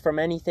assistance from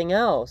anything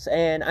else.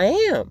 And I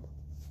am.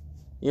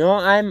 You know,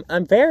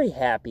 I'm very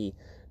happy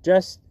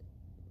just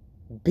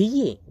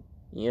being.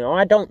 You know,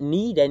 I don't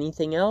need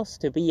anything else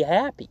to be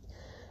happy.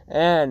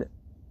 And,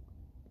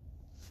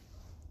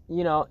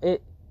 you know,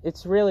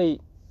 it's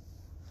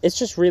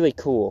just really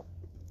cool.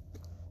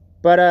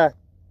 But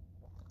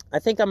I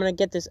think I'm going to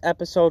get this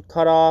episode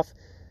cut off.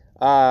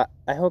 I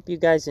hope you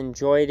guys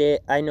enjoyed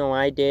it. I know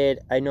I did.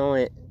 I know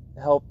it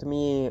helped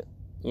me,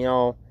 you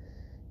know,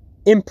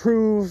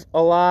 improve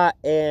a lot.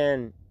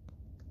 And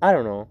I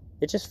don't know.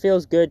 It just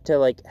feels good to,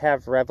 like,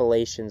 have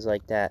revelations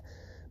like that.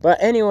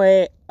 But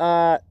anyway,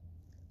 I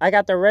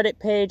got the Reddit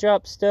page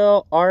up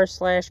still,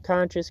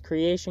 r/Conscious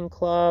Creation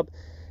Club.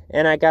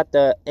 And I got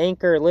the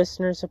Anchor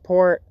listener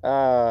support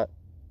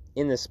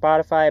in the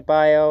Spotify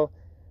bio.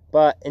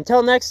 But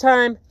until next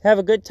time, have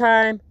a good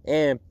time,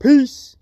 and peace!